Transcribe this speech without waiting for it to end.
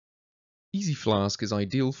EZ-Flask is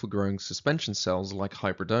ideal for growing suspension cells like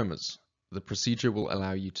Hybridomas. The procedure will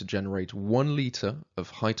allow you to generate 1 litre of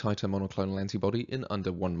high-titer monoclonal antibody in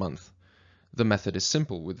under 1 month. The method is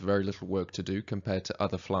simple with very little work to do compared to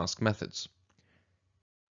other Flask methods.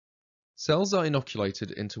 Cells are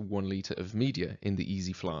inoculated into 1 litre of media in the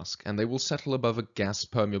EZ-Flask, and they will settle above a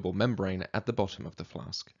gas-permeable membrane at the bottom of the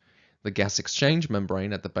flask. The gas exchange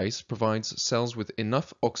membrane at the base provides cells with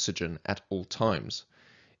enough oxygen at all times.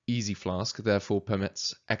 EZ-Flask therefore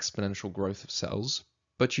permits exponential growth of cells,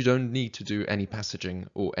 but you don't need to do any passaging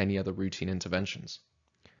or any other routine interventions.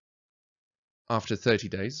 After 30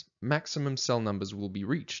 days, maximum cell numbers will be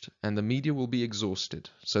reached and the media will be exhausted,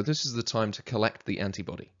 so this is the time to collect the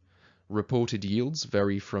antibody. Reported yields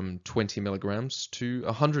vary from 20 mg to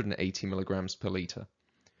 180 mg per litre.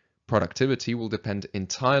 Productivity will depend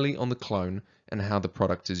entirely on the clone and how the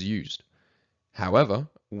product is used. However,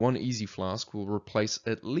 one EZ-Flask will replace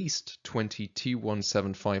at least 20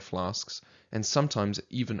 T175 flasks and sometimes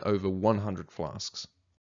even over 100 flasks.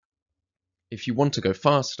 If you want to go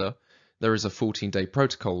faster, there is a 14-day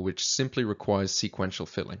protocol which simply requires sequential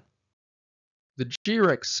filling. The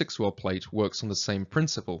GRX 6-well plate works on the same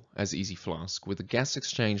principle as EZ-Flask with a gas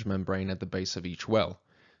exchange membrane at the base of each well.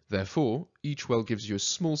 Therefore, each well gives you a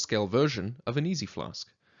small-scale version of an EZ-Flask.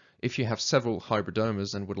 If you have several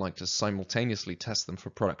hybridomas and would like to simultaneously test them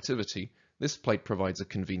for productivity, this plate provides a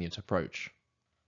convenient approach.